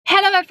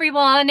Hello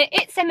everyone,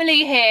 it's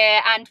Emily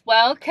here and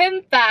welcome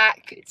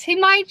back to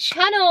my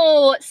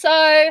channel.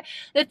 So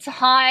the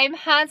time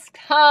has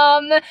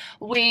come.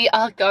 We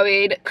are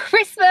going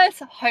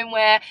Christmas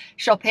homeware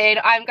shopping.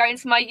 I'm going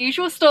to my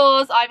usual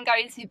stores. I'm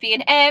going to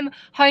B&M,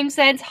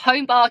 Homesense,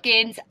 Home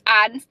Bargains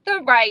and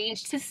The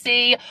Range to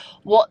see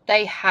what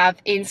they have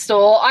in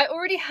store. I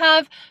already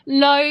have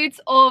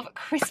loads of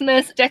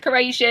Christmas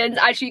decorations,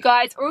 as you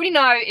guys already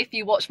know if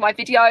you watched my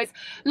videos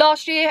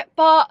last year,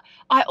 but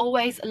I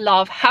always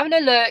love having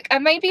a look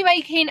and maybe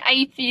making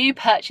a few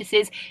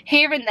purchases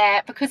here and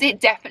there because it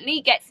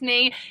definitely gets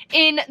me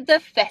in the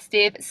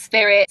festive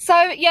spirit. So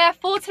yeah,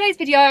 for today's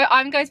video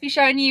I'm going to be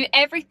showing you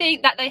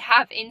everything that they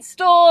have in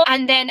store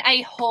and then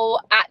a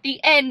haul at the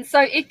end.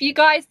 So if you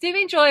guys do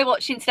enjoy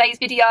watching today's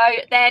video,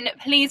 then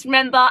please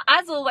remember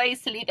as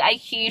always to leave it a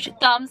huge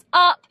thumbs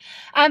up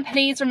and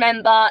please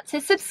remember to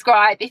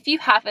subscribe if you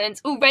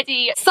haven't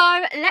already. So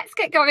let's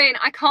get going.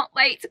 I can't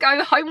wait to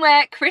go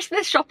homeware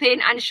Christmas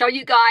shopping and show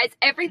you guys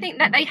everything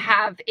that they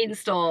have in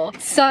store.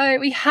 So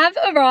we have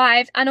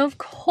arrived and of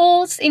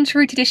course in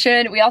true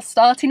tradition we are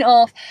starting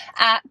off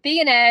at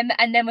B&M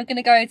and then we're going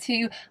to go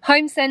to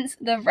Homesense,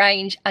 The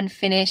Range and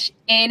finish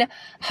in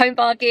Home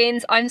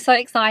Bargains. I'm so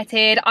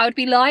excited. I would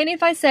be lying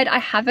if I said I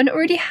haven't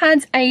already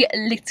had a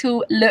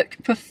little look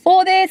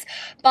before this,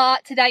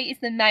 but today is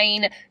the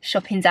main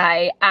shopping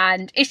day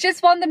and it's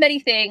just one of the many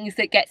things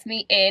that gets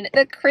me in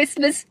the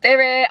Christmas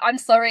spirit. I'm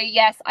sorry,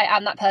 yes, I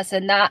am that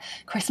person that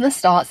Christmas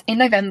starts in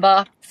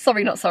November.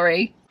 Sorry, not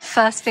sorry.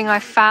 First thing I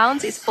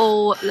found is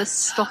all the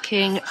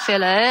stocking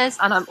fillers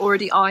and I'm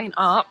already eyeing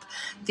up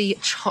the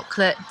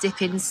chocolate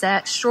dipping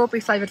set,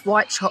 strawberry flavoured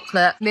white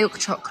chocolate, milk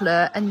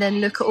chocolate, and then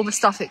look at all the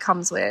stuff it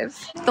comes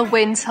with. The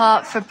winter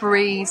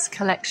Febreze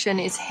collection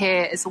is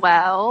here as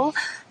well.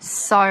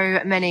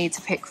 So many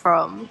to pick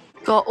from.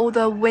 Got all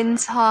the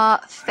winter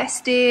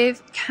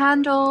festive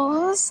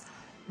candles.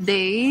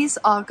 These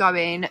are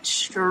going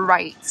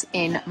straight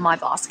in my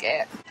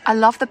basket. I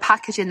love the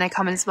packaging they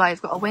come in as well.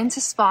 You've got a winter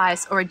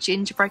spice or a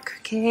gingerbread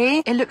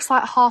cookie. It looks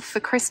like half a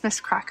Christmas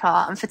cracker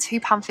and for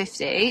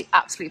 £2.50,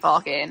 absolute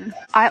bargain.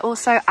 I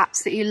also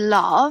absolutely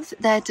love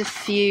their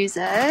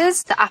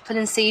diffusers. The apple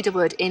and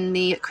cedarwood in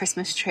the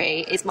Christmas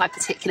tree is my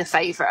particular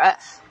favourite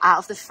out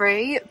of the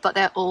three, but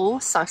they're all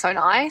so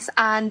nice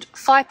and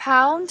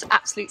 £5,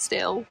 absolute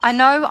steal. I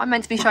know I'm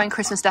meant to be showing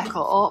Christmas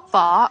decor,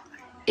 but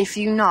if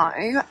you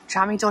know,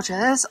 Jammy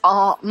Dodgers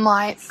are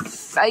my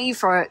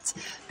favourite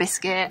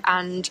biscuit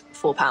and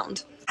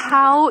 £4.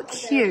 How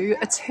cute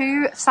are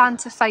two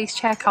Santa face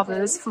chair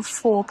covers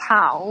for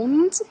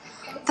 £4?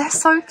 They're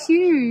so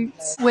cute.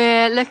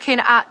 We're looking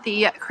at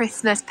the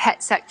Christmas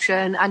pet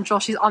section and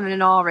Josh is umming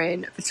and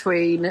ahhing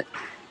between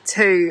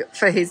two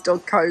for his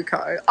dog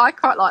Coco. I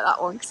quite like that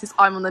one because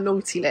I'm on the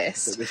naughty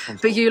list,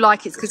 but you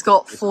like it because it's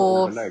got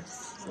four. All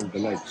the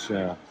legs,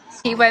 yeah.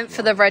 He went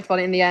for the red one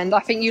in the end. I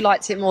think you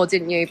liked it more,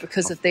 didn't you?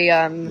 Because of the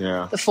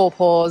the four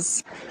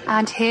paws.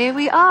 And here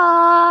we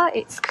are.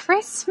 It's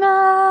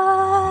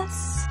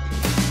Christmas.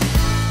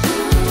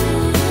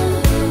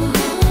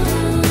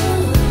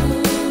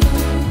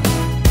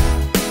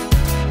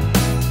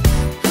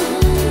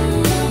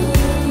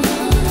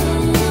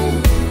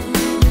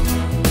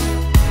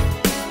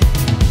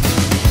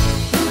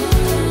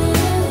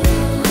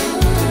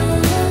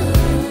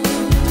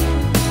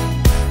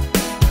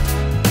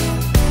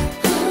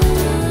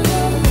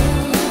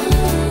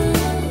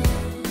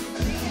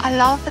 I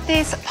love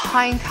this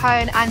pine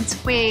cone and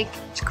twig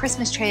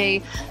Christmas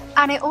tree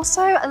and it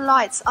also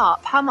lights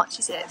up. How much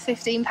is it?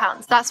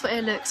 £15. That's what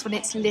it looks when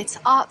it's lit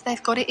up.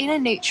 They've got it in a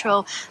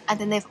neutral and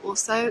then they've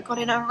also got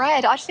it in a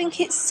red. I think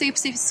it's super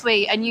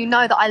sweet and you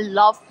know that I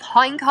love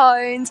pine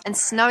cones and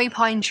snowy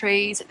pine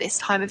trees at this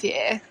time of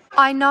year.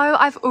 I know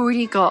I've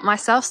already got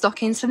myself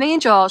stockings for me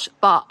and Josh,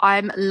 but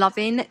I'm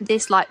loving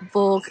this like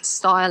Vogue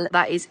style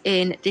that is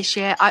in this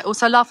year. I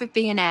also love with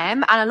B&M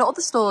and a lot of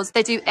the stores,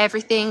 they do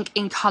everything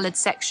in coloured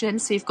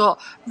sections. So you've got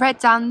red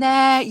down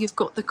there, you've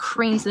got the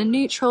creams and the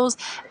neutrals,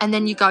 and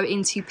then you go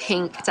into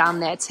pink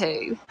down there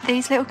too.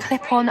 These little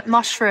clip-on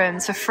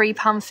mushrooms for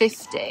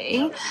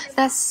 £3.50.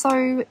 They're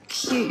so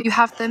cute. You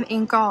have them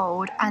in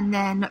gold and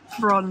then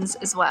bronze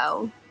as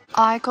well.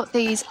 I got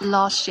these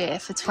last year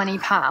for £20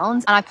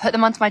 and I put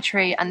them onto my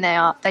tree and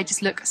they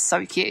just look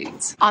so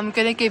cute. I'm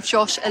gonna give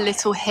Josh a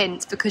little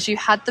hint because you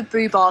had the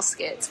boo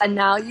baskets and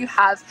now you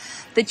have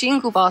the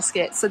jingle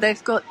basket. So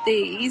they've got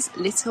these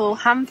little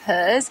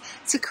hampers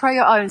to create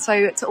your own.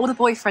 So to all the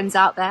boyfriends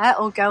out there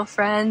or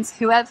girlfriends,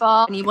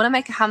 whoever, and you want to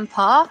make a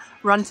hamper,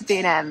 run to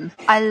B&M.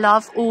 I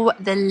love all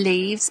the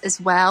leaves as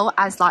well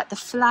as like the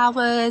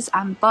flowers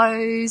and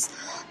bows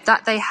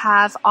that they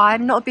have.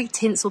 I'm not a big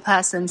tinsel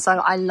person, so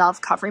I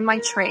love covering my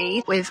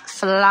tree with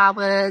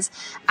flowers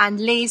and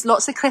leaves,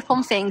 lots of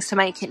clip-on things to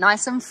make it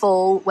nice and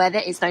full where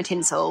there is no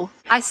tinsel.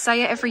 I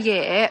say it every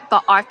year,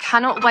 but I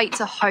cannot wait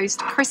to host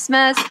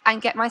Christmas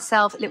and get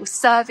myself little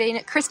serving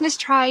Christmas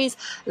trays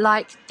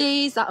like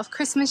these out of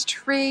Christmas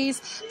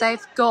trees.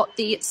 They've got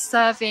the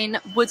serving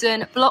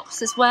wooden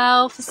blocks as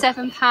well for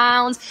 £7.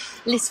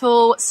 £6.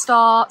 Little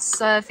star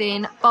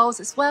serving bowls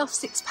as well for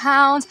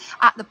 £6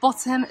 at the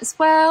bottom as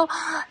well.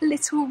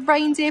 Little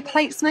reindeer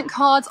placement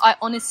cards. I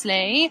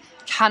honestly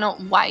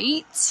cannot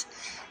wait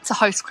to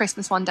host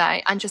Christmas one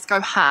day and just go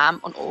ham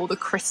on all the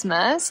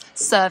Christmas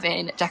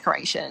serving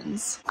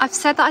decorations. I've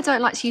said that I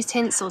don't like to use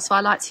tinsel, so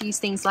I like to use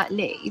things like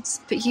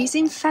leaves, but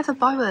using feather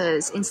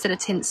boas instead of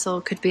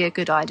tinsel could be a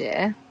good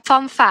idea.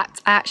 Fun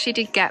fact, I actually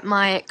did get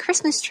my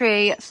Christmas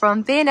tree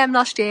from B&M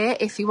last year,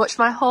 if you watched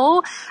my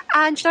haul,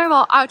 and you know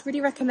what, I would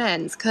really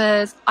recommend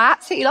because I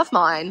absolutely love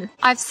mine.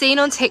 I've seen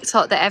on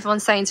TikTok that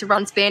everyone's saying to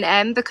run to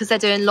B&M because they're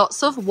doing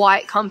lots of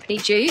white company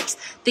dupes.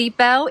 The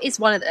bell is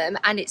one of them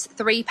and it's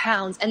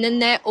 £3, and then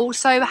they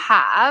also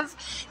have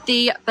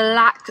the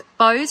black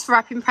bows for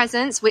wrapping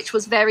presents, which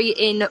was very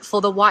in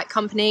for the white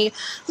company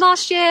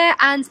last year,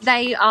 and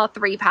they are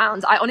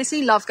 £3. I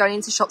honestly love going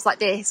into shops like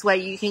this where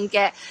you can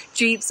get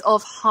dupes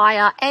of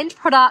higher end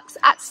products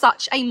at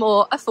such a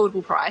more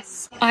affordable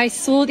price. I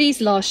saw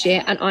these last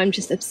year and I'm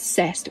just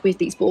obsessed with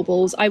these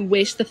baubles. I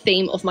wish the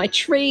theme of my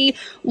tree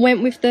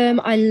went with them.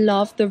 I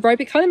love the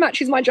robe. It kind of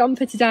matches my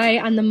jumper today,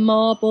 and the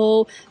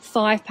marble,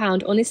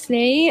 £5.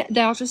 Honestly,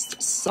 they are just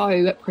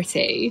so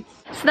pretty.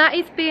 So that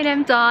is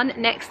B&M done.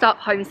 Next up,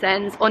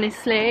 Homesense.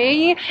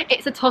 Honestly,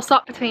 it's a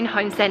toss-up between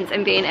Homesense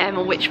and B&M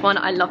on which one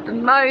I love the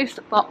most,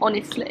 but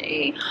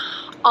honestly,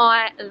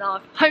 I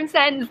love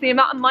Homesense. The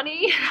amount of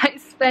money I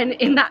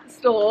spent in that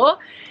store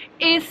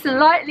is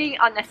slightly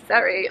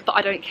unnecessary, but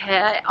I don't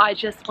care. I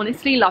just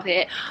honestly love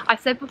it. I've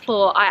said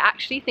before, I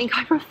actually think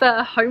I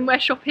prefer homeware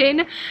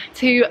shopping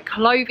to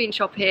clothing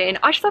shopping.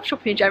 I just love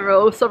shopping in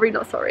general. Sorry,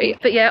 not sorry.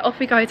 But yeah, off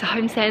we go to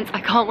Homesense. I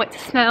can't wait to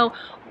smell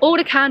all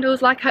the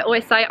candles. Like I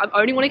always say, I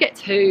only want to get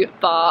 2,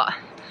 but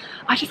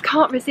I just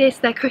can't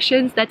resist their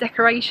cushions, their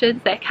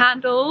decorations, their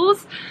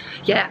candles.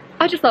 Yeah,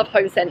 I just love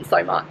Homesense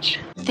so much.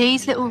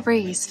 These little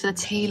wreaths for the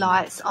tea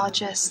lights are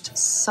just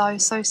so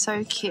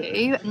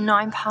cute.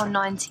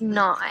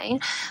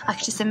 £9.99. I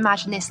could just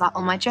imagine this like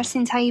on my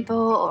dressing table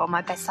or on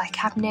my bedside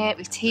cabinet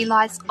with tea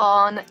lights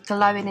on,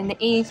 glowing in the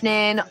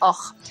evening.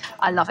 Oh,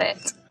 I love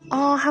it.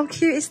 Oh, how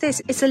cute is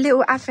this? It's a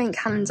little advent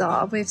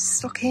calendar with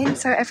stockings,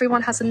 so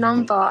everyone has a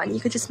number and you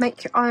could just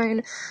make your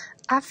own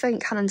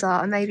advent calendar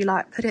and maybe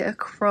like put it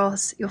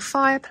across your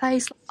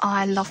fireplace.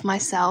 I love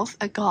myself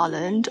a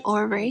garland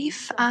or a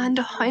wreath, and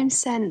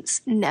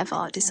Homesense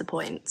never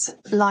disappoints.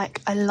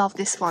 Like, I love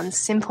this one,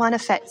 simple and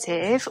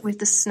effective with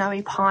the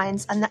snowy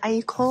pines and the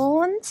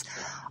acorns.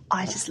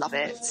 I just love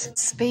it.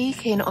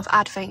 Speaking of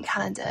advent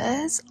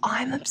calendars,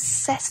 I'm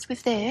obsessed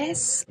with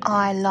this.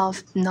 I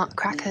love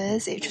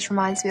nutcrackers. It just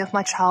reminds me of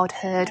my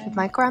childhood with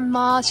my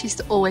grandma. She used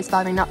to always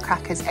buy me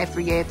nutcrackers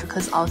every year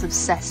because I was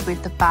obsessed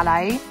with the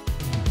ballet.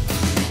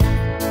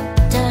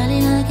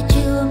 Darling, I get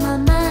you on my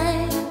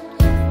mind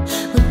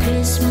when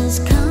Christmas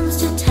comes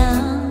to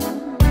town.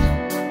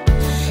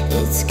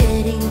 It's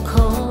getting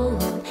cold,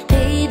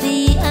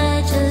 baby,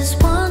 I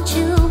just want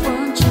you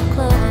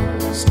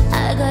close.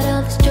 I got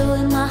all this joy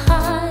in my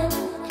heart,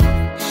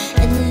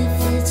 and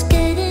if it's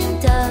getting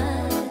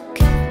dark,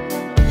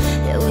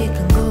 yeah, we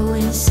can go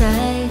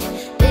inside.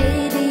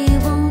 Baby,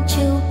 won't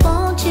you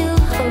hold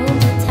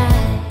me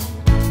tight?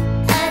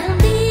 I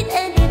don't need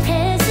any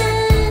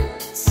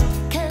presents,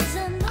 'cause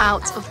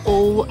out of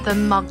all the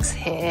mugs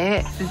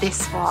here,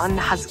 this one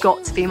has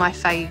got to be my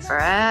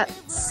favourite.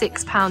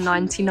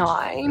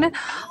 £6.99.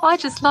 I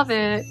just love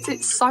it.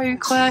 It's so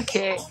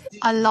quirky.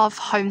 I love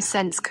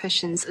Homesense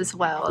cushions as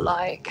well.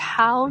 Like,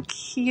 how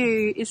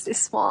cute is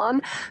this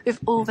one? With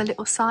all the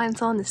little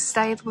signs on, the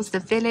stables, the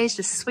village,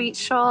 the sweet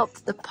shop,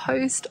 the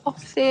post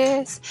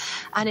office,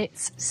 and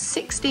it's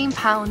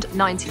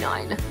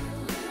 £16.99.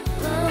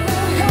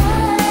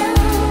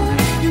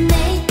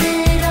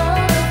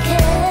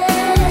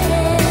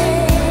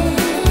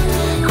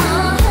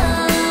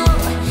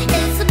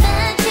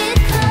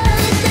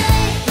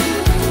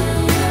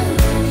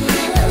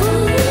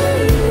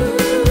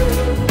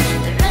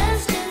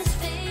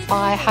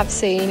 I have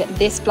seen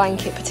this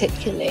blanket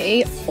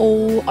particularly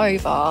all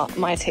over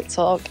my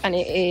TikTok, and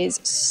it is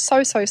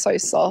so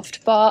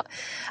soft, but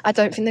I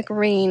don't think the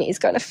green is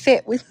going to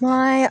fit with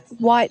my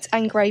white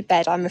and grey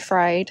bed, I'm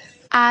afraid.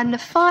 And the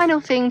final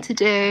thing to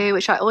do,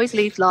 which I always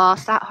leave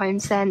last at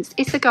Homesense,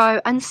 is to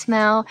go and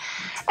smell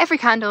every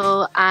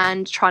candle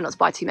and try not to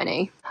buy too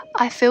many.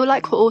 I feel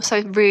like what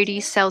also really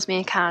sells me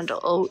a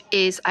candle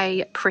is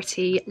a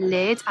pretty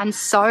lid, and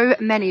so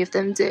many of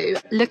them do.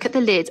 Look at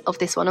the lid of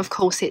this one. Of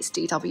course, it's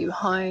DW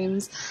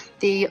Homes.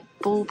 The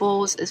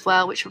baubles as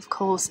well, which of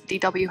course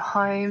DW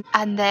Home,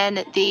 and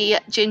then the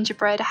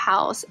gingerbread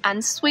house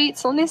and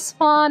sweets on this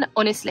one.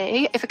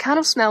 Honestly, if a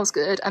candle smells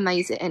good,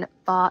 amazing,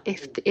 but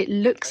if it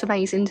looks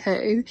amazing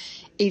too,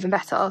 even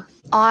better.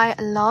 I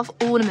love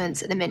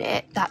ornaments at the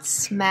minute that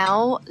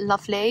smell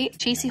lovely.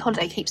 Cheesy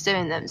Holiday keeps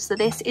doing them, so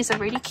this is a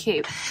really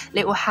cute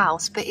little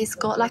house, but it's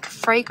got like a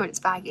fragrance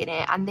bag in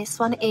it, and this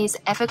one is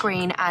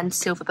evergreen and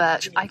silver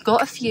birch. I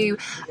got a few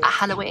at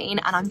Halloween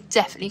and I'm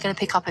definitely going to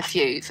pick up a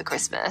few for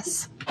Christmas.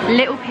 Christmas.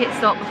 Little pit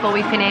stop before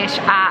we finish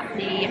at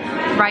the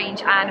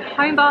Range and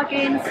Home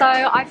Bargain. So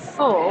I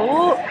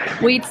thought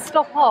we'd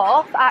stop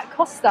off at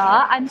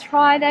Costa and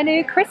try their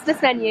new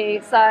Christmas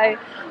menu. So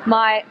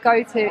my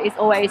go-to is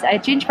always a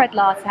gingerbread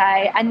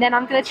latte, and then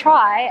I'm gonna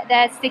try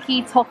their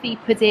sticky toffee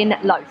pudding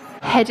loaf.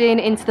 Heading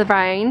into the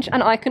Range,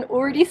 and I can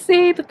already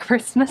see the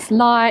Christmas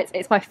lights.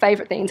 It's my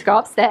favourite thing to go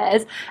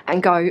upstairs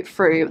and go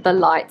through the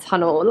light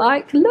tunnel.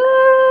 Like,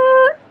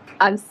 look!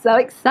 I'm so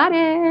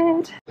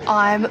excited.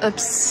 I'm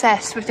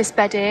obsessed with this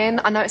bedding.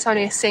 I know it's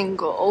only a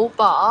single,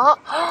 but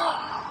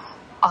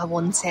I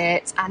want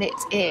it, and it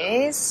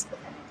is,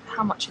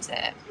 how much is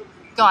it?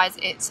 Guys,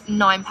 it's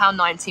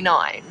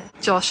 £9.99.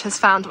 Josh has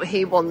found what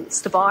he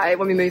wants to buy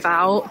when we move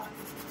out.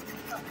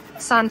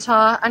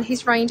 Santa and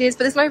his reindeers,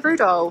 but there's no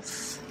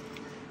Rudolph.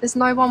 There's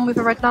no one with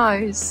a red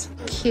nose.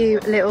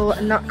 Cute little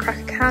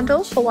nutcracker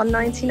candle for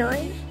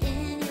 £1.99.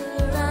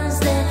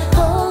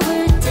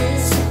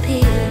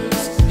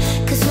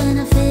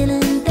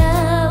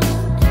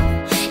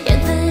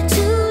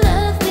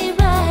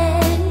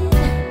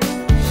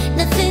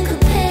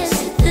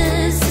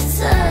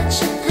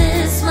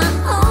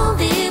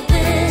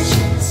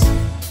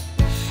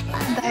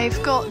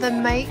 They've got the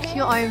make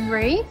your own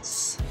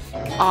wreaths.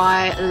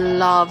 I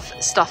love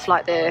stuff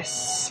like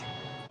this.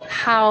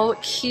 How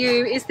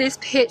cute is this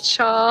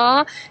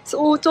picture? It's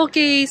all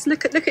doggies.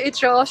 Look at it,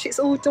 Josh. It's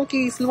all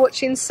doggies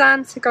watching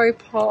Santa go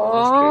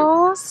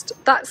past.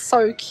 That's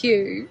so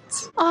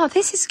cute. Oh,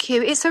 this is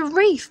cute. It's a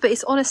wreath, but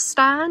it's on a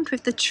stand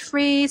with the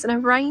trees and a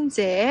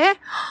reindeer.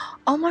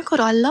 Oh my god,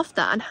 I love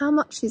that. And how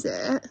much is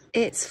it?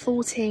 It's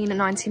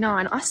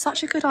 $14.99. That's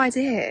such a good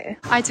idea.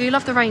 I do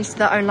love the Range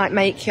that own like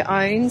make your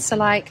own. So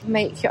like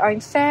make your own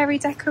fairy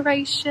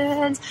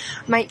decorations,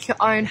 make your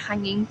own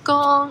hanging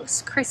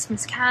gonks,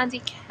 Christmas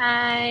candy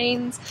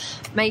canes,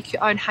 make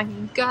your own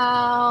hanging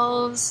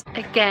girls.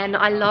 Again,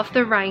 I love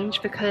the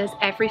Range because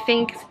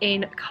everything's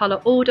in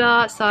colour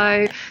order.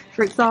 So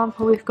for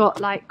example, we've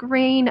got like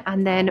green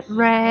and then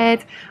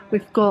red.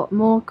 We've got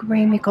more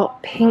green, we've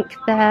got pink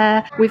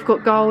there. We've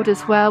got gold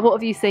as well. What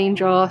have you seen,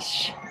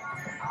 Josh?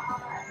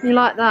 You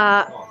like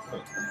that?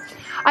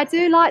 I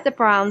do like the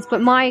browns,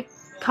 but my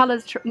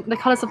colours, the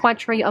colours of my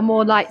tree are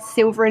more like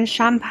silver and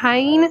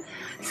champagne.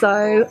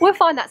 So we'll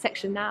find that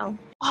section now.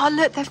 Oh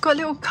look, they've got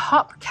little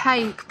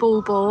cupcake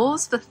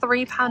baubles for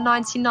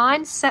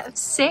 £3.99, set of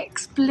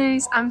 6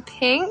 blues and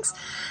pinks.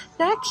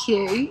 They're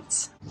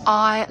cute.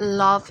 I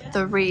love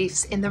the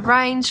wreaths in the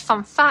Range.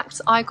 Fun fact,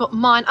 I got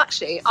mine,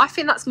 actually, I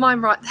think that's mine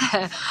right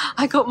there.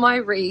 I got my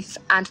wreath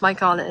and my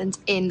garland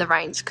in the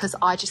Range because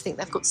I just think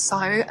they've got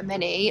so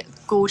many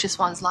gorgeous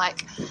ones.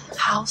 Like,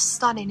 how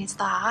stunning is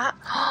that?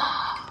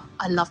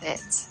 I love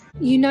it.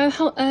 You know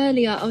how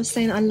earlier I was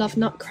saying I love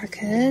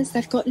nutcrackers?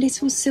 They've got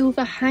little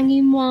silver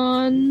hanging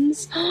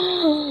ones.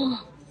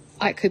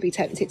 I could be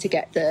tempted to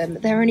get them.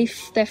 They're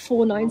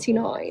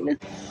 $4.99.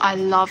 I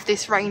love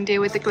this reindeer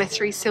with the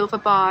glittery silver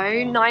bow.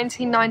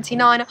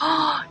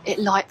 $19.99. It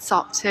lights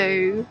up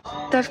too.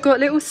 They've got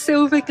little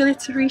silver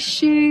glittery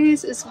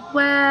shoes as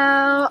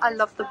well. I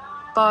love the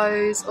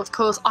bows, of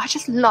course. I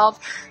just love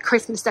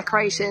Christmas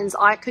decorations.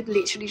 I could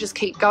literally just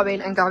keep going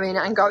and going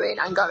and going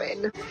and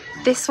going.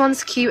 This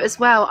one's cute as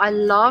well. I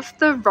love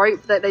the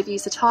rope that they've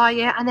used to tie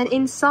it, and then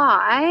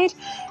inside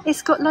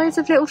it's got loads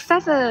of little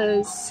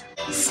feathers.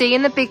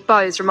 Seeing the big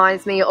bows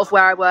reminds me of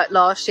where I worked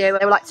last year.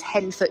 They were like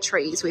 10-foot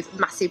trees with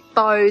massive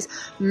bows,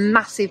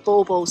 massive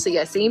baubles. So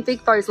yeah, seeing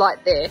big bows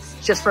like this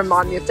just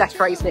remind me of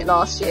decorating it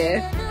last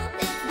year.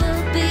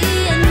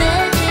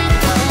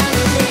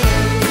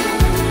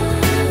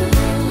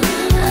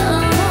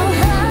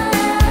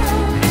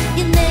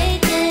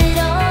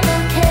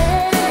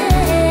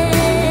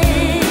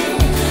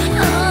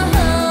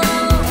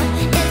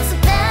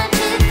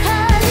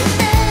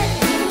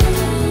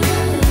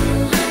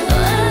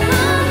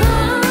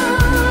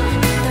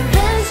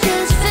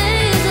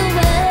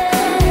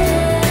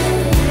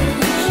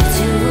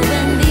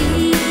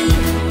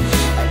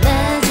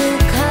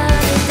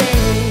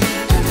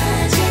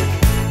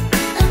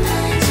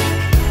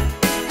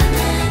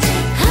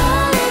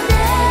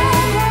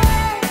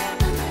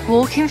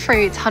 Walking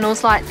through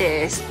tunnels like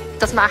this,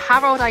 doesn't matter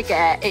how old I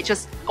get, it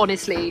just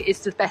honestly is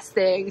the best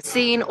thing.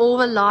 Seeing all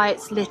the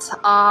lights lit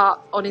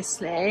up,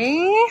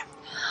 honestly,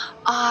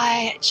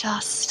 I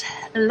just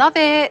love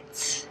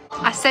it.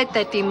 I said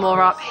there'd be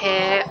more up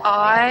here.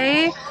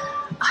 I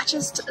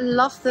just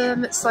love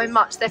them so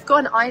much. They've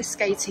got an ice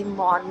skating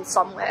one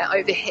somewhere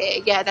over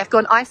here. Yeah, they've got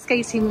an ice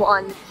skating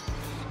one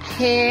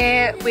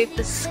here with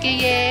the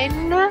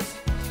skiing.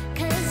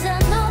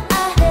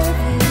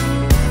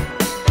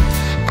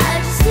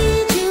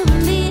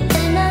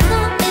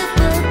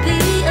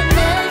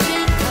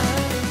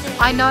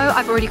 I know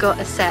I've already got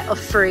a set of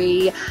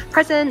 3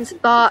 presents,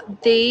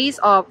 but these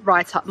are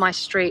right up my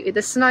street with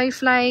the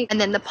snowflake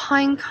and then the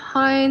pine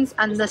cones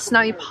and the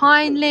snow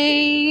pine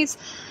leaves.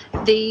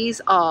 These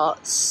are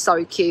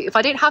so cute. If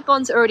I didn't have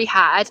ones I already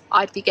had,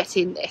 I'd be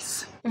getting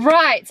this.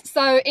 Right,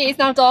 so it is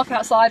now dark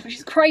outside, which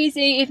is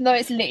crazy, even though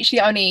it's literally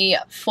only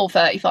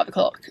 4:30, 5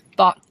 o'clock.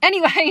 But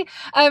anyway,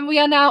 we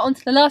are now on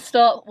to the last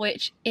stop,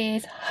 which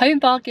is Home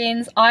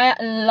Bargains. I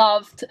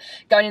loved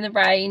going in the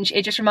range.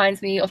 It just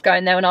reminds me of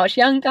going there when I was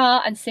younger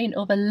and seeing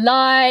all the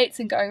lights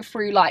and going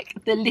through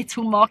like the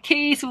little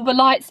marquees with all the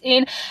lights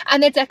in,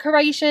 and their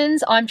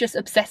decorations I'm just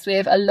obsessed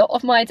with. A lot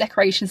of my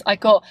decorations I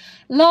got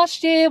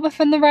last year were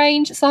from the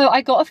range, so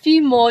I got a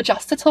few more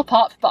just to top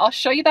up, but I'll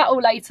show you that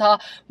all later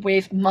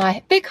with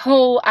my big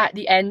haul at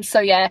the end.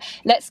 So yeah,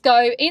 let's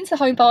go into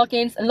Home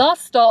Bargains,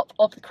 last stop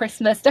of the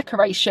Christmas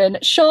decoration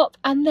shop,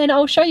 and then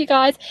I'll show you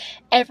guys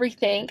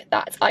everything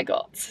that I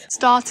got.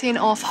 Starting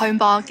off Home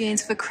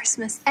Bargains for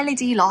Christmas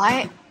LED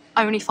light,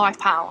 only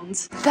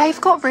 £5.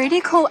 They've got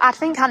really cool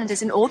advent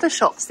calendars in all the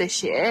shops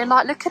this year.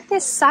 Like, look at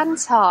this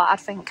Santa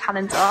advent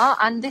calendar,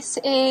 and this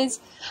is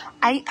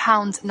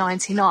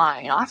 £8.99.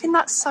 I think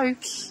that's so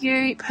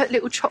cute. Put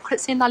little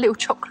chocolates in, like little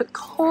chocolate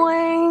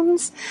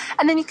coins,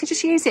 and then you could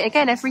just use it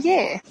again every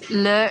year.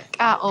 Look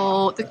at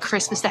all the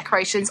Christmas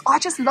decorations. I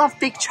just love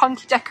big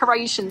chunky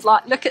decorations.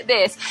 Like, look at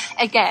this.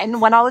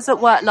 Again, when I was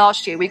at work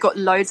last year, we got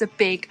loads of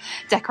big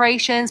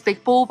decorations,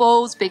 big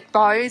baubles, big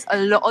bows. A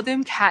lot of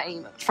them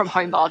came from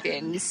Home Bargains.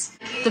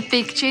 The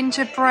big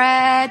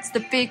gingerbreads,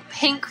 the big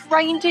pink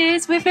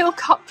reindeers with little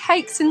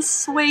cupcakes and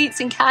sweets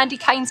and candy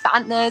canes for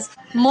antlers.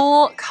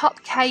 More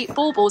cupcake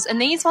baubles,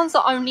 and these ones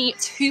are only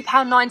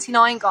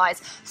 £2.99, guys,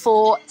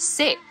 for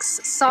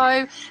 6.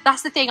 So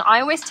that's the thing. I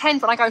always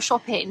tend, when I go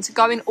shopping, to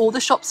go in all the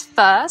shops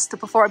first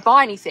before I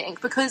buy anything,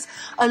 because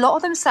a lot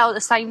of them sell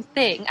the same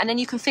thing and then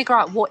you can figure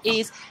out what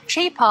is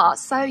cheaper.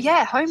 So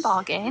yeah, Home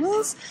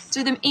Bargains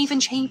do them even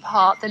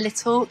cheaper, the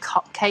little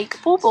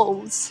cupcake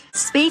baubles.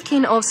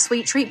 Speaking of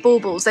sweet treat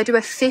baubles, they do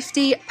a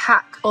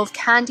 50-pack of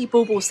candy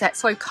bauble sets.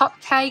 So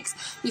cupcakes,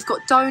 you've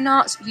got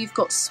donuts, you've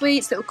got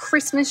sweets, little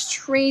Christmas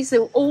trees,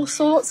 little all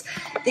sorts.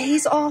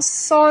 These are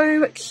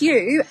so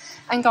cute.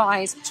 And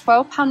guys,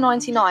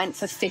 £12.99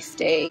 for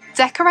 50.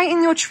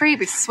 Decorating your tree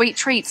with sweet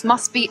treats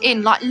must be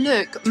in. Like,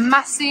 look,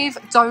 massive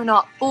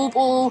donut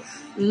bauble,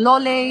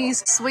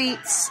 lollies,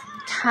 sweets,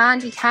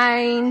 candy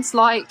canes.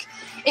 Like,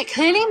 it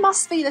clearly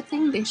must be the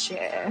thing this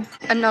year.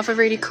 Another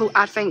really cool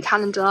advent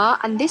calendar,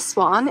 and this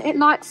one, it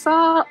lights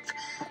up,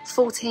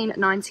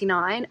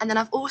 £14.99. And then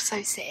I've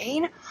also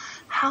seen,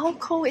 how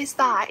cool is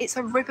that? It's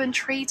a ribbon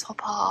tree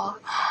topper.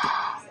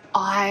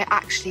 I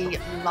actually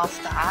love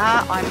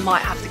that. I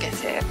might have to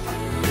get it.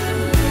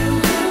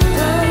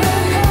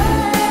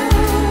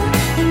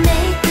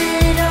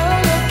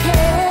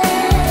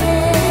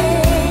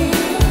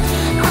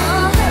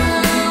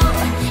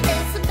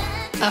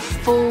 A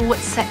full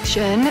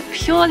section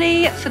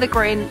purely for the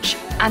Grinch,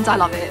 and I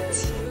love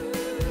it.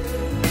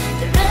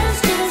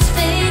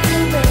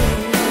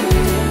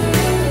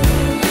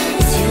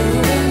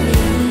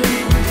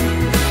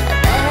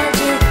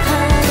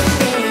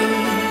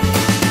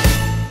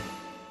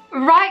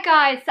 Right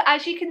guys, so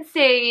as you can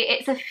see,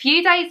 it's a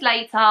few days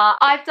later.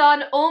 I've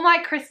done all my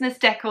Christmas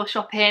decor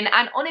shopping,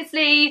 and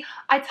honestly,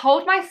 I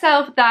told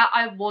myself that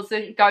I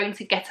wasn't going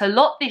to get a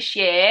lot this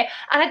year,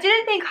 and I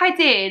didn't think I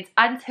did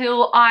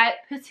until I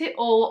put it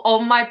all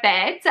on my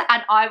bed,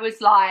 and I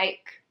was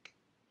like,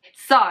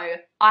 so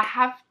I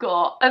have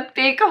got a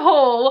big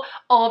haul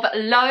of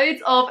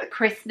loads of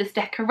Christmas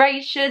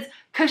decorations,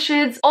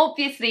 cushions,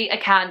 obviously a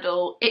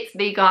candle. It's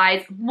me,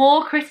 guys.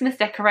 More Christmas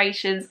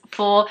decorations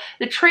for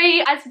the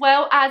tree, as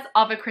well as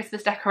other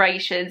Christmas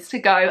decorations to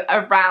go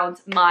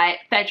around my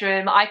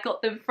bedroom. I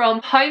got them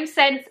from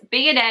Homesense,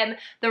 B&M,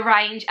 the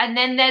range, and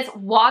then there's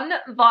one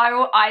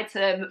viral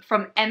item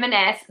from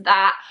M&S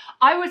that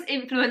I was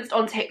influenced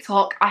on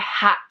TikTok. I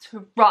had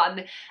to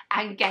run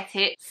and get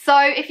it. So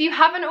if you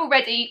haven't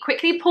already,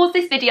 quickly pause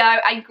this video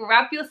and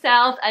grab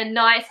yourself a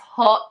nice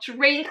hot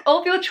drink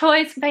of your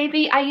choice,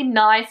 maybe a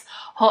nice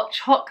hot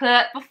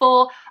chocolate,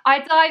 before I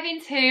dive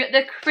into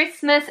the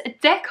Christmas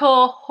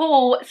decor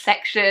haul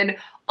section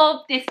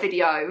of this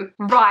video.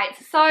 Right,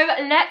 so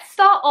let's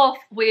start off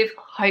with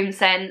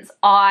Homesense.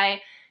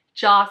 I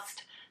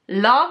just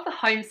love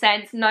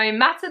Homesense. No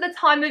matter the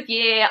time of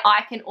year,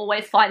 I can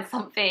always find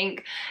something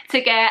to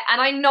get,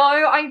 and I know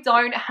I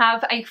don't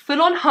have a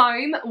full-on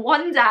home.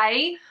 One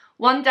day,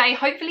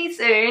 hopefully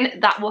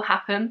soon, that will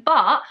happen,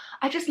 but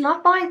I just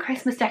love buying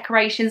Christmas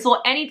decorations, or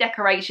any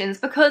decorations,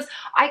 because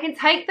I can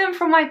take them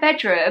from my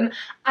bedroom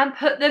and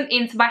put them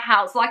into my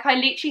house. Like I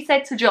literally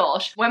said to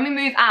Josh, when we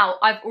move out,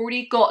 I've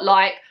already got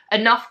like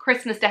enough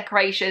Christmas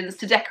decorations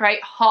to decorate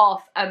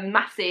half a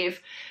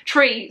massive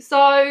tree.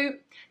 So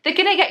they're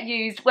gonna get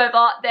used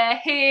whether they're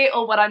here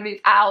or when I move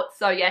out.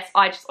 So yes,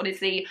 I just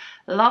honestly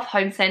love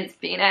Homesense,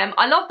 B&M.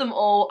 I love them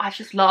all. I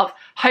just love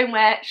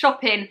homeware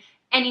shopping.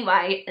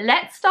 Anyway,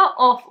 let's start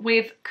off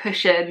with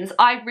cushions.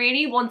 I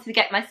really wanted to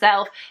get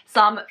myself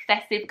some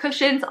festive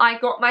cushions. I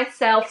got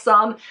myself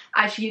some,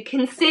 as you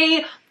can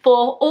see,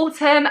 for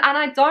autumn, and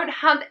I don't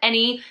have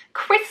any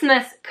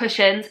Christmas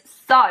cushions,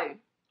 so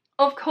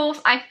of course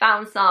I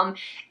found some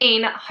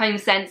in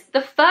Homesense.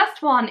 The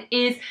first one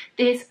is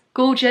this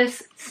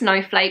gorgeous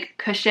snowflake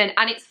cushion,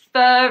 and it's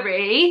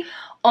furry.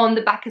 on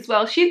the back as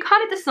well. So you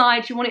kind of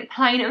decide, do you want it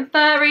plain and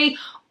furry,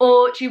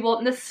 or do you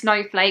want the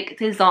snowflake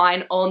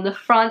design on the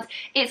front?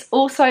 It's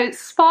also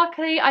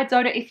sparkly, I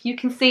don't know if you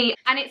can see,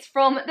 and it's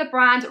from the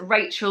brand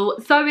Rachel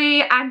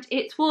Zoe, and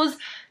it was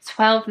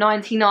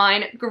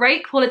 $12.99.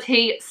 Great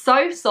quality,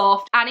 so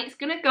soft, and it's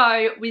gonna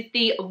go with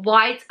the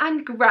white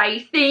and grey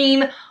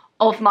theme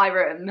of my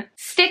room.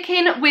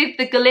 Sticking with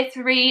the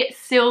glittery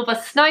silver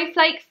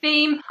snowflake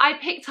theme, I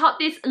picked up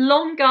this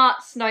longer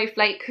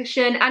snowflake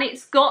cushion, and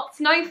it's got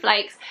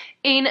snowflakes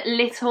in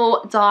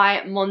little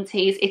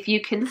diamantes, if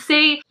you can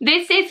see.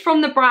 This is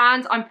from the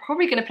brand, I'm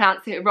probably going to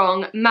pronounce it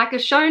wrong,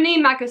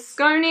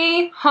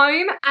 Magasconi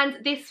Home, and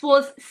this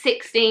was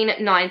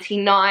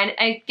 $16.99.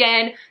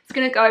 Again, it's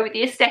going to go with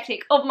the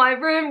aesthetic of my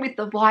room with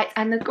the white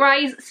and the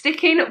greys,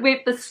 sticking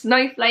with the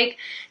snowflake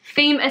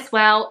theme as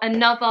well.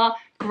 Another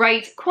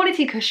great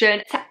quality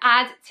cushion to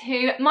add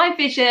to my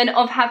vision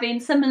of having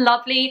some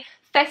lovely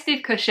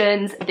festive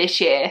cushions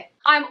this year.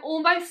 I'm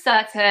almost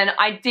certain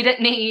I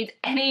didn't need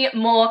any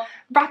more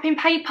wrapping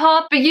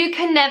paper, but you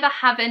can never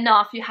have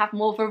enough. You have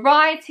more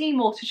variety,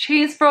 more to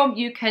choose from.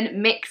 You can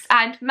mix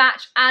and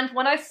match, and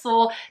when I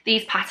saw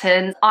these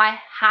patterns, I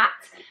had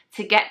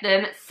to get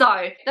them.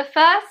 So the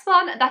first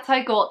one that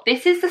I got,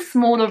 this is the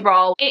smaller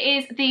roll. It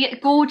is the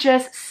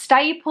gorgeous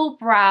staple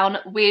brown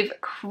with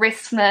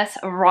Christmas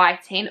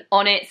writing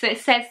on it. So it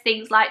says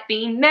things like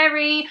 "Be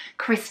Merry,"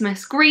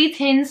 "Christmas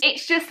greetings."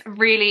 It's just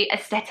really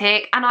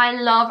aesthetic, and I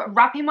love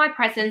wrapping my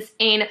presents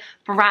in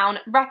brown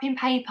wrapping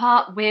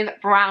paper with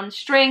brown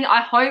string.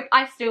 I hope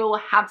I still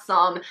have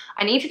some.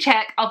 I need to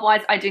check,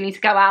 otherwise I do need to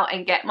go out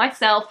and get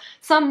myself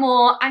some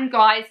more. And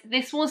guys,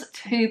 this was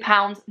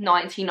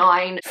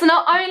 £2.99. So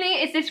not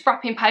only is this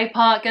wrapping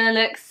paper gonna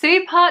look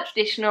super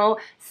traditional,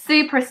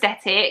 super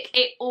aesthetic,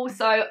 it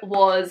also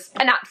was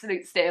an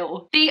absolute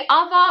steal. The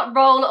other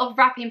roll of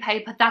wrapping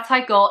paper that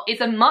I got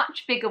is a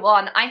much bigger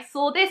one. I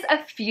saw this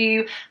a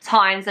few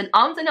times and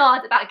ummed and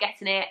ahed about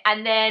getting it,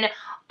 and then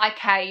I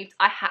caved.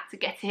 I had to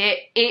get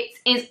it. It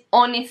is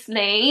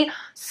honestly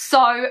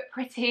so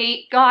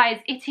pretty. Guys,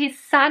 it is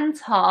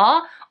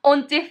Santa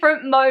on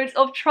different modes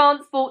of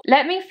transport.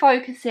 Let me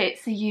focus it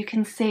so you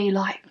can see,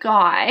 like,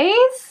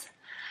 guys,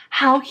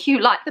 how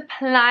cute, like the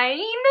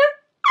plane.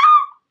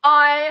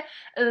 I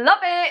love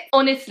it.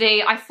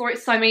 Honestly, I saw it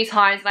so many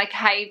times and I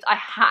caved. I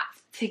had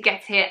to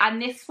get it, and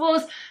this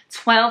was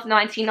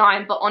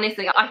 $12.99, but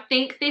honestly, I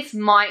think this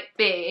might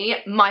be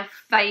my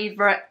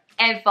favourite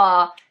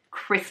ever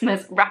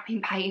Christmas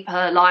wrapping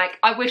paper. Like,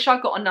 I wish I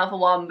got another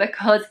one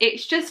because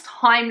it's just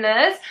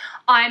timeless.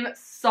 I'm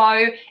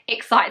so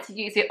excited to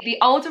use it. The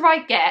older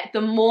I get,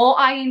 the more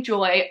I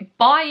enjoy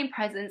buying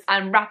presents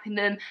and wrapping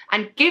them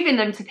and giving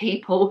them to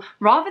people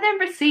rather than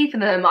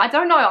receiving them. I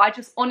don't know, I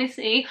just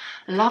honestly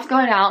love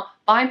going out,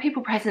 buying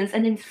people presents,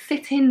 and then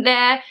sitting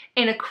there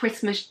in a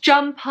Christmas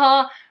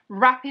jumper,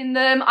 wrapping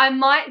them. I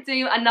might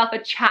do another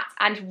chat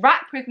and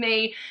wrap with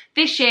me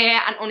this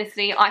year, and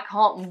honestly, I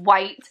can't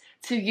wait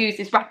to use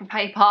this wrapping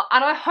paper,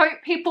 and I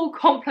hope people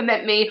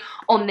compliment me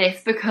on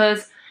this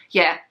because,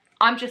 yeah,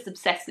 I'm just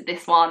obsessed with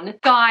this one.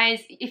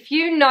 Guys, if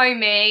you know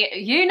me,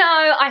 you know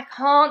I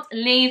can't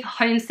leave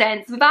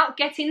Homesense without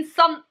getting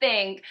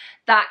something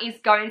that is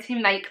going to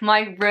make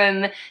my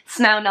room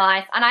smell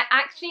nice, and I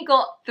actually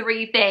got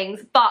 3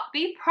 things, but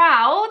be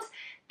proud,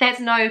 there's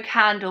no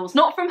candles.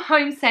 Not from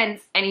Homesense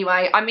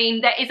anyway. I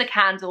mean, there is a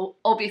candle,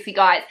 obviously,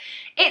 guys.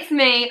 It's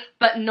me,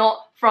 but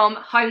not from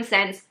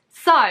Homesense.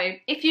 So,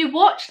 if you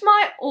watched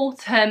my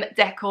autumn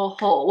decor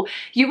haul,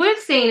 you would have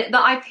seen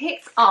that I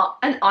picked up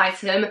an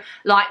item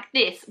like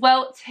this.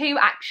 Well, 2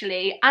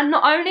 actually. And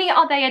not only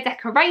are they a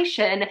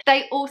decoration,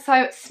 they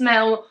also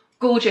smell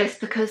gorgeous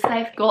because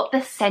they've got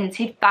the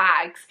scented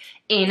bags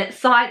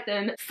inside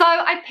them. So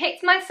I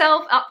picked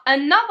myself up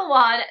another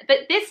one,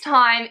 but this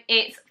time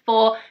it's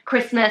for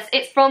Christmas.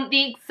 It's from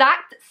the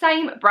exact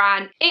same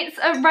brand. It's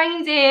a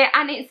reindeer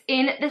and it's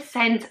in the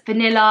scent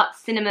vanilla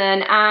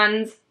cinnamon,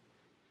 and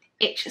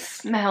it just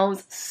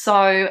smells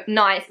so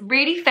nice.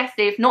 Really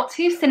festive, not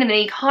too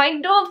cinnamony,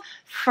 kind of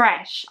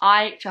fresh.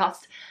 I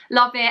just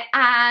love it,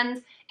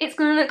 and it's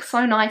gonna look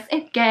so nice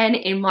again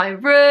in my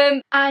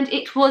room, and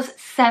it was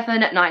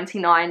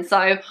 $7.99,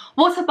 so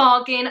what a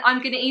bargain.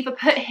 I'm gonna either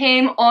put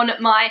him on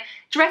my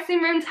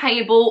dressing room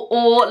table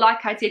or,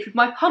 like I did with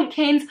my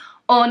pumpkins,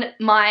 on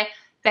my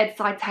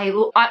bedside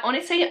table. I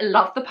honestly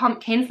love the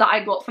pumpkins that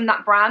I got from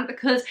that brand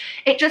because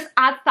it just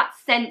adds that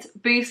scent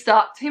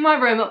booster to my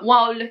room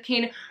while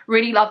looking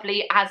really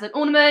lovely as an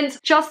ornament.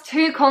 Just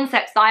 2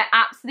 concepts that I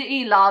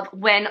absolutely love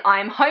when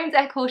I'm home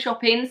decor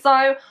shopping,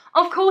 so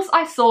of course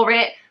I saw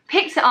it,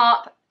 picked it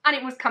up, and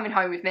it was coming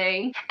home with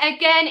me.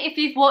 Again, if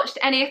you've watched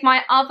any of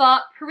my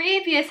other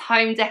previous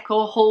home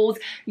decor hauls,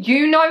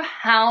 you know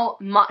how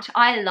much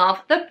I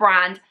love the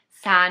brand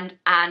Sand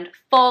and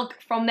Fog,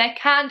 from their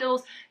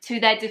candles to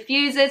their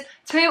diffusers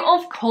to,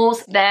 of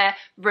course, their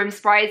room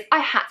sprays. I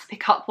had to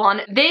pick up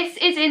one. This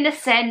is in the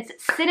scent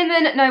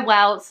Cinnamon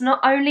Noel, so not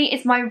only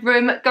is my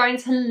room going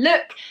to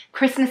look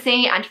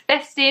Christmassy and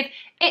festive,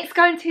 it's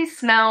going to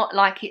smell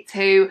like it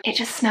too. It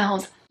just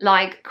smells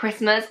like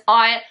Christmas.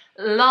 I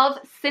love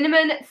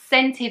cinnamon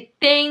scented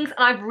things, and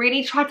I've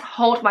really tried to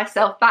hold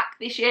myself back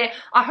this year.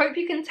 I hope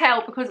you can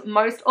tell because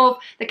most of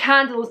the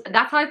candles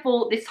that I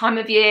bought this time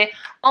of year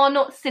are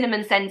not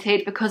cinnamon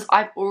scented because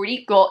I've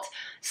already got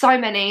so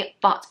many,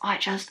 but I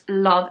just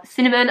love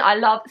cinnamon. I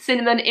love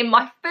cinnamon in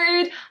my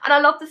food and I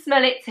love to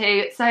smell it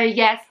too. So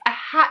yes, I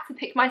had to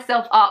pick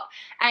myself up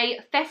a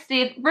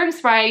festive room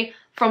spray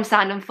from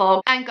Sand &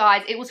 Fog, and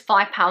guys, it was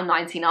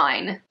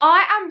 £5.99.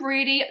 I am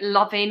really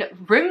loving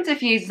room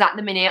diffusers at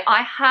the minute.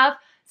 I have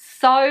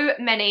so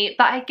many,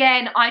 but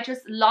again, I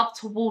just love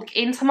to walk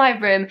into my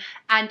room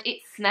and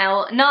it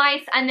smell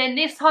nice, and then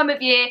this time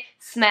of year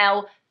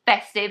smell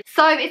festive.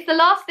 So it's the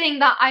last thing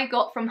that I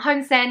got from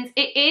Homesense.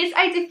 It is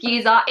a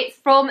diffuser. It's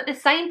from the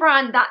same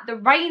brand that the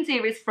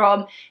reindeer is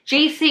from,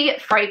 GC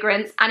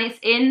Fragrance, and it's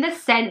in the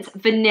scent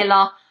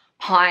Vanilla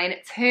Pine.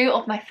 Two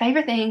of my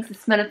favourite things, the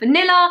smell of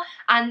vanilla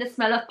and the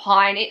smell of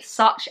pine. It's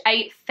such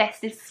a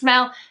festive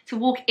smell to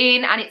walk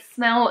in and it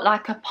smells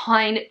like a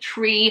pine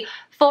tree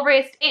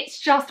forest. It's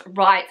just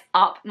right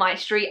up my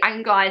street.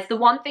 And guys, the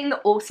one thing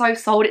that also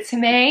sold it to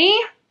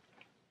me,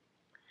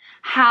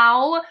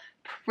 how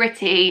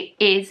pretty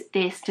is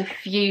this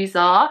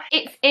diffuser?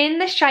 It's in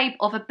the shape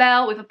of a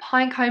bell with a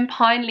pine cone,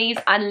 pine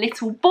leaves and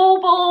little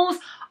baubles.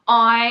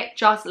 I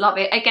just love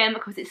it. Again,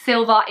 because it's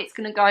silver, it's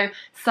going to go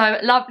so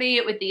lovely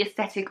with the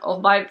aesthetic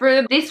of my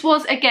room. This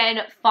was,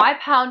 again,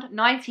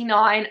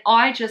 £5.99.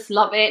 I just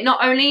love it. Not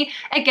only,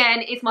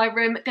 again, is my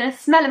room going to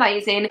smell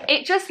amazing,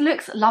 it just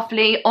looks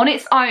lovely on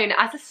its own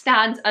as a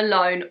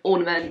standalone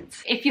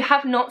ornament. If you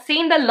have not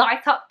seen the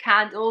light up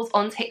candles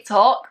on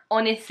TikTok,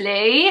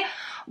 honestly,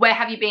 where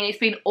have you been? It's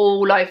been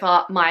all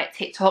over my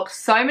TikTok.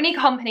 So many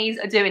companies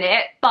are doing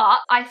it, but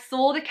I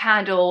saw the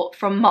candle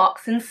from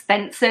Marks and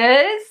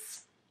Spencer's.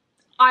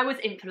 I was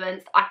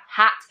influenced. I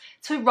had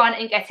to run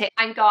and get it.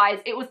 And guys,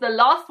 it was the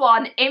last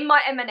one in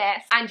my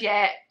M&S. And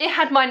yeah, it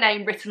had my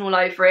name written all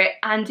over it.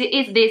 And it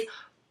is this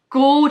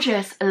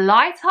gorgeous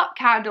light up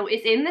candle.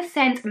 It's in the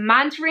scent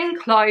Mandarin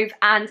Clove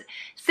and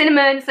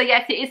Cinnamon. So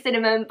yes, it is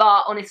cinnamon,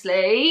 but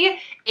honestly,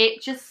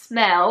 it just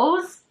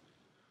smells,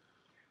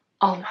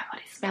 oh my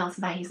god, it smells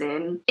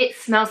amazing. It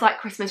smells like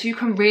Christmas. You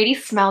can really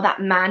smell that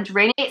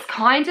mandarin. It's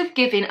kind of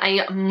giving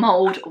a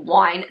mulled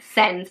wine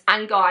scent.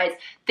 And guys,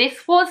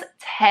 this was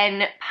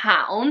 £10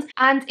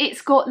 and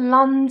it's got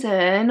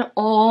London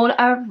all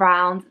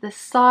around the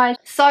side.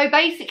 So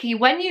basically,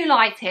 when you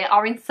light it,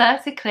 I'll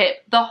insert a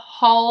clip, the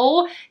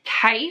whole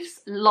case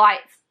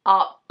lights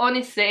up.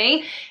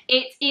 Honestly,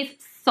 it is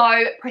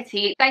so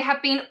pretty. They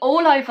have been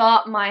all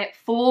over my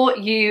For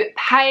You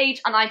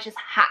page and I just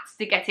had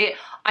to get it.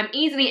 I'm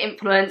easily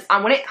influenced,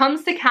 and when it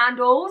comes to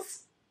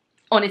candles,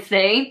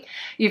 honestly,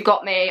 you've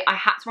got me. I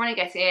had to run and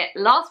get it.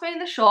 Last one in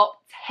the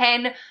shop,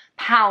 £10.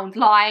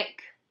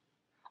 Like,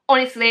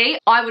 honestly,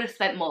 I would have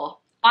spent more.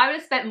 I would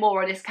have spent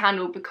more on this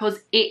candle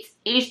because it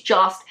is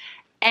just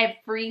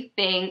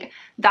everything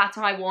that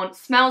I want.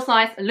 Smells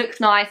nice, looks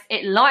nice,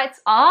 it lights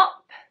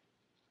up.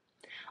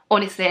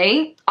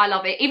 Honestly, I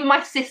love it. Even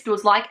my sister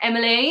was like,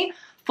 Emily,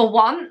 for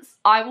once,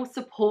 I will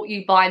support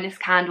you buying this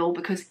candle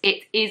because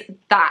it is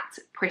that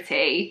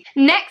pretty.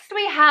 Next,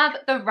 we have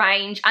the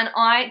range, and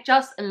I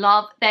just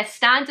love their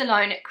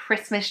standalone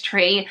Christmas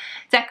tree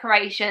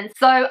decorations.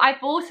 So I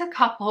bought a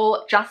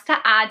couple just to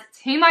add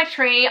to my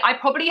tree. I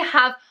probably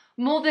have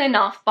more than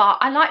enough, but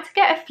I like to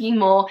get a few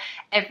more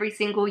every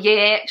single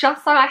year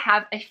just so I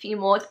have a few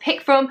more to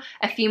pick from,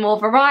 a few more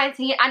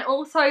variety, and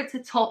also to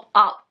top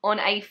up on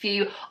a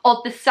few of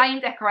the same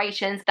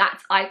decorations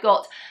that I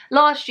got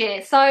last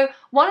year. So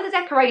one of the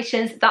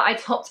decorations that I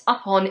topped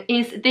up on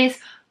is this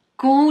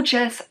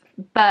gorgeous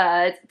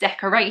bird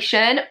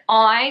decoration.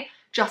 I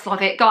just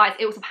love it. Guys,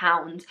 it was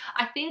 £1.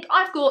 I think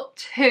I've got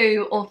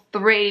 2 or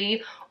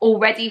 3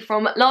 already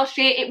from last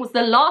year. It was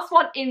the last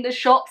one in the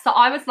shop, so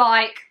I was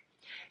like,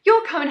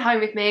 you're coming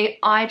home with me.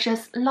 I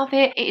just love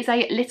it. It is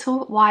a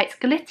little white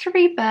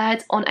glittery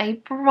bird on a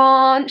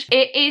branch.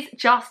 It is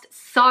just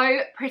so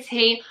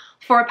pretty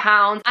for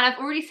 £1. And I've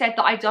already said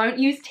that I don't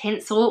use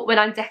tinsel when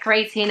I'm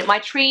decorating my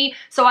tree.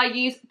 So I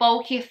use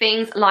bulkier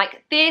things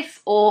like this,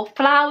 or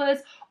flowers,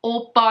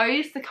 or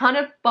bows to kind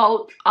of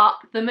bulk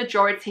up the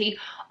majority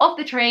of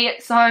the tree.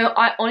 So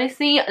I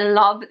honestly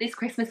love this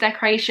Christmas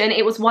decoration.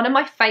 It was one of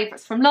my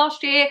favourites from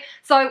last year.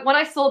 So when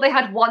I saw they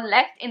had one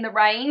left in the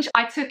range,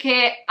 I took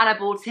it and I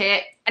bought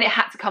it, and it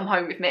had to come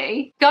home with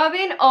me.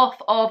 Going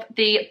off of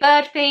the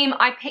bird theme,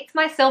 I picked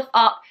myself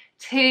up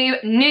 2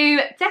 new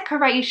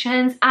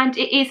decorations, and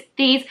it is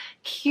these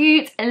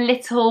cute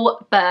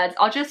little birds.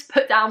 I'll just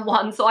put down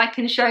one so I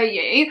can show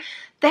you.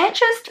 They're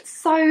just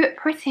so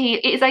pretty.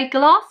 It is a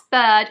glass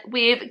bird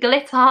with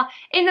glitter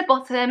in the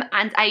bottom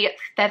and a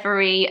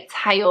feathery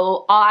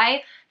tail.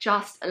 I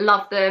just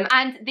love them.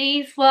 And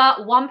these were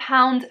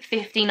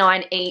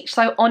 £1.59 each.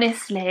 So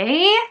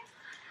honestly,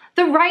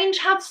 the range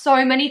have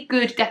so many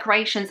good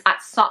decorations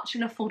at such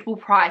an affordable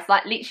price.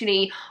 Like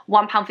literally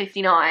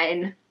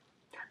 £1.59.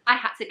 I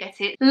had to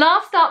get it.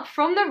 Last up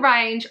from the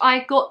range,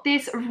 I got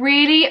this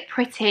really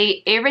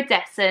pretty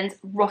iridescent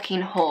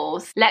rocking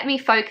horse. Let me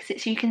focus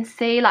it so you can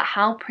see like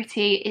how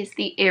pretty is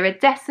the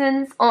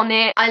iridescence on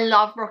it. I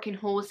love rocking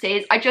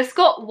horses. I just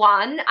got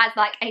one as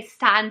like a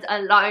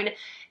standalone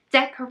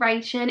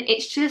decoration.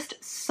 It's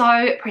just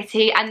so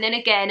pretty, and then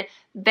again,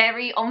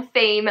 very on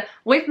theme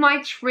with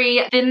my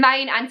tree. The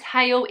mane and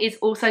tail is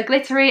also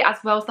glittery as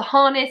well as the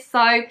harness,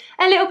 so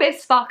a little bit of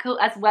sparkle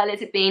as well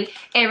as it being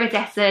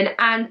iridescent,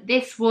 and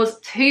this was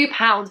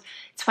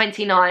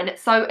 £2.29.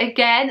 So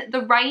again,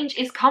 the range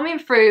is coming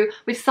through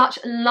with such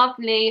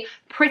lovely,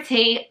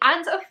 pretty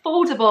and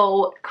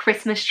affordable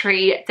Christmas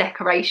tree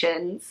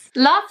decorations.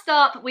 Last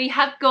up, we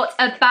have got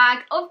a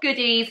bag of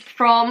goodies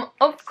from,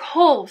 of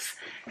course,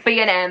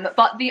 B&M,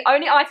 but the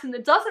only item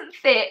that doesn't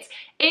fit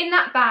in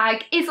that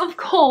bag is, of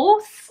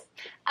course,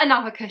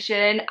 another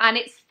cushion, and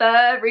it's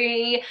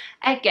furry.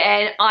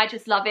 Again, I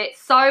just love it.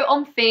 So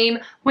on theme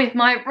with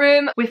my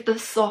room, with the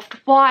soft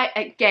white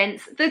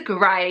against the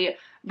grey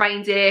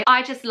reindeer.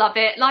 I just love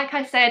it. Like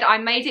I said, I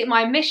made it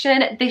my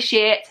mission this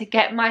year to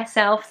get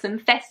myself some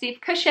festive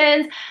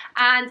cushions,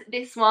 and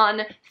this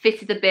one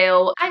fitted the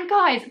bill. And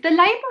guys, the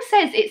label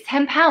says it's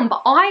 £10,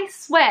 but I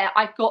swear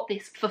I got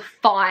this for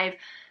 £5,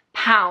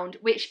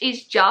 which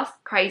is just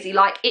crazy.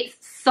 Like, it's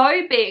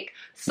so big,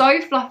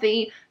 so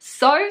fluffy,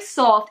 so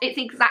soft. It's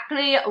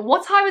exactly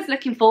what I was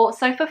looking for.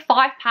 So for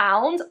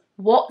 £5,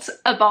 what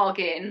a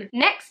bargain.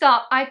 Next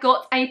up, I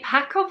got a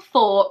pack of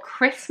 4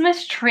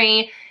 Christmas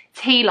tree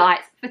tea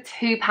lights for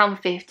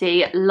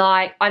 £2.50.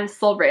 Like, I'm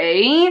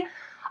sorry,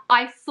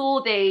 I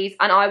saw these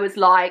and I was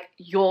like,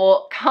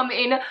 you're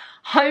coming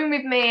home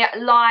with me.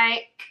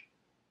 Like,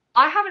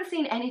 I haven't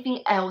seen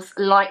anything else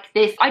like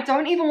this. I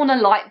don't even want to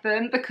light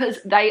them because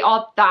they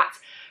are that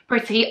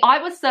pretty. I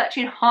was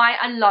searching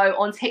high and low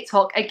on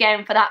TikTok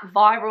again for that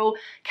viral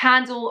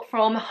candle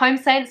from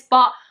Homesense,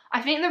 but I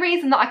think the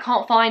reason that I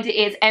can't find it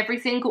is every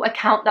single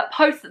account that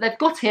posts that they've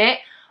got it,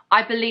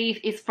 I believe,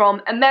 is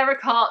from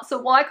America. So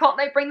why can't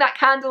they bring that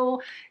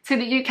candle to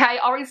the UK?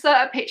 I'll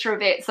insert a picture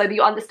of it so that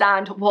you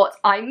understand what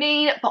I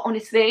mean. But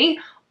honestly,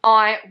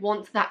 I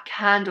want that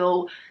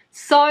candle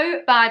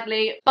so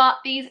badly, but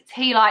these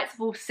tea lights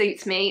will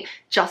suit me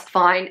just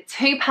fine.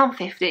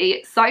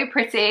 £2.50, so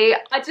pretty.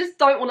 I just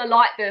don't want to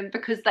light them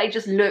because they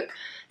just look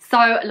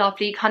so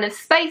lovely, kind of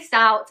spaced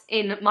out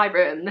in my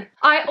room.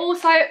 I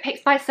also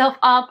picked myself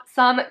up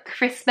some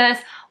Christmas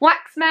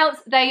wax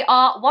melts. They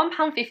are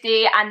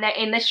 £1.50 and they're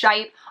in the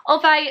shape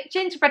of a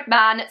gingerbread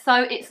man,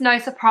 so it's no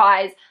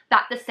surprise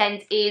that the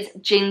scent is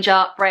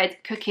gingerbread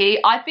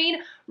cookie. I've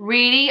been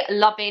really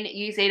loving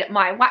using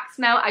my wax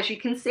melt. As you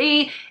can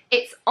see,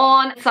 it's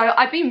on, so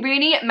I've been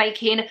really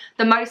making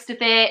the most of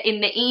it in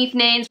the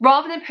evenings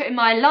rather than putting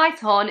my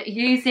light on,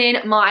 using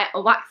my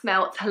wax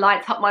melt to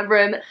light up my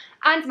room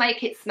and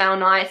make it smell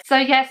nice. So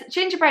yes,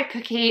 gingerbread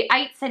cookie,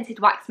 8 scented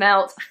wax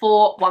melts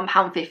for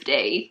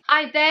 £1.50.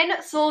 I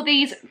then saw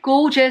these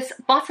gorgeous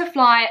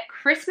butterfly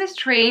Christmas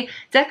tree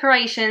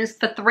decorations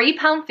for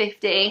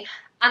 £3.50.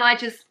 and I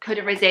just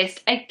couldn't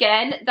resist.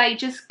 Again, they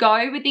just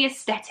go with the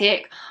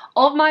aesthetic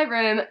of my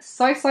room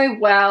so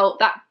well.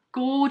 That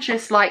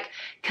gorgeous like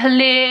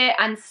clear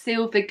and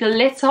silver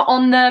glitter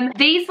on them.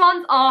 These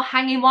ones are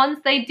hanging ones.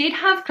 They did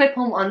have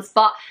clip-on ones,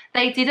 but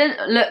they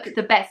didn't look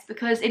the best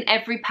because in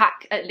every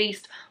pack at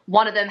least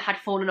one of them had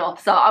fallen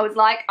off. So I was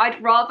like,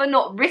 I'd rather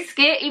not risk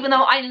it, even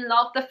though I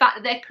love the fact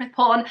that they're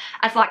clip-on.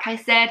 As like I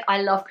said,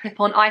 I love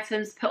clip-on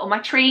items put on my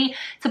tree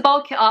to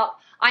bulk it up.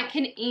 I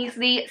can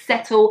easily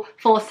settle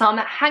for some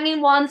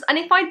hanging ones, and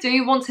if I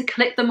do want to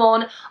clip them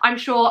on, I'm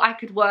sure I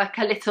could work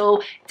a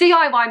little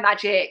DIY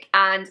magic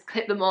and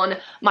clip them on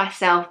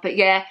myself. But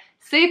yeah,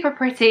 super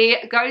pretty,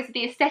 goes with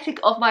the aesthetic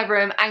of my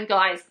room. And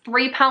guys,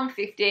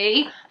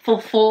 £3.50 for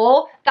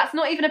 4, that's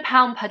not even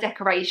 £1 per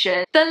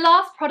decoration. The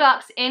last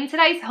products in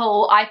today's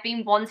haul I've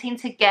been wanting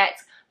to get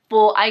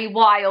for a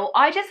while.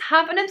 I just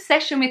have an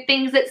obsession with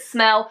things that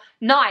smell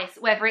nice,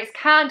 whether it's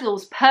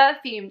candles,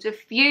 perfume,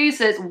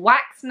 diffusers,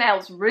 wax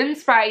melts, room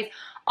sprays.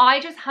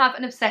 I just have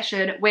an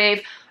obsession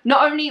with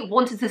not only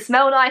wanting to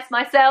smell nice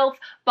myself,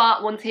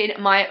 but wanting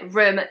my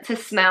room to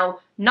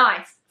smell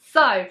nice.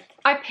 So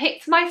I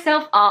picked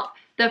myself up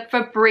the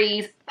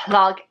Febreze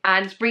plug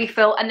and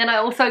refill, and then I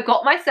also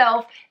got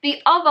myself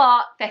the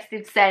other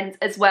festive scent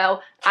as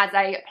well as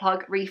a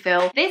plug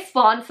refill. This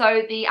one,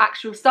 so the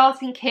actual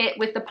starting kit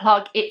with the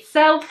plug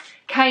itself,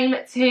 came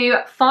to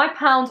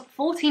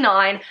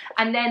 £5.49,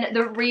 and then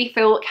the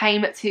refill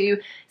came to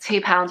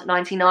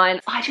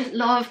 £2.99. I just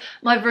love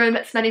my room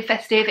smelling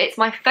festive. It's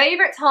my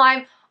favourite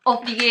time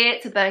of the year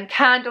to burn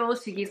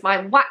candles, to use my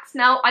wax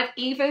melt. I've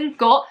even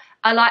got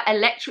a like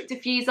electric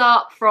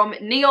diffuser from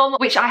Neon,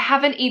 which I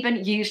haven't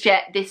even used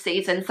yet this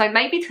season. So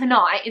maybe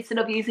tonight, instead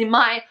of using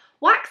my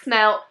wax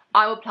melt,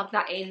 I will plug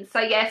that in. So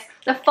yes,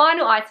 the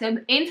final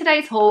item in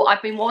today's haul,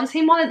 I've been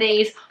wanting one of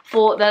these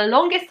for the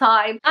longest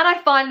time and I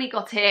finally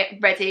got it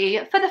ready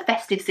for the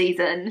festive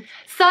season.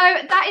 So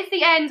that is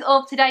the end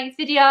of today's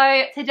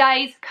video,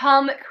 today's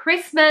come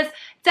Christmas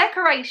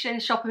decoration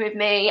shopping with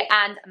me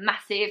and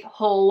massive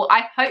haul.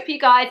 I hope you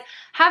guys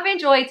have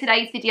enjoyed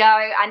today's video,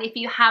 and if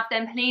you have,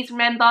 then please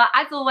remember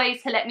as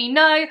always to let me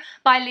know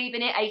by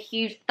leaving it a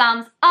huge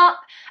thumbs up,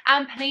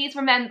 and please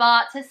remember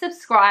to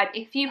subscribe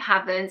if you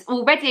haven't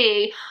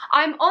already.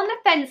 I'm on the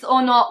fence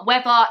or not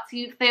whether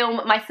to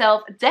film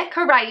myself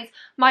decorate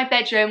my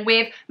bedroom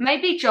with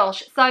maybe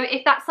Josh, so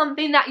if that's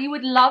something that you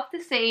would love to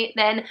see,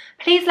 then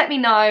please let me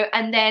know,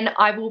 and then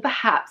I will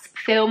perhaps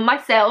film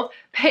myself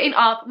putting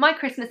up my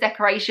Christmas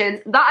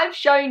decorations that I've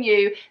shown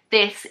you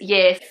this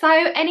year. So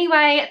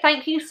anyway,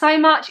 thank you so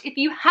much if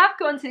you have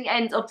gotten to the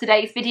end of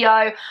today's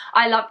video.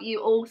 I love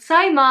you all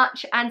so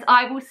much, and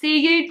I will see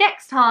you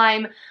next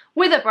time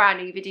with a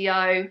brand new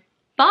video.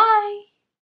 Bye!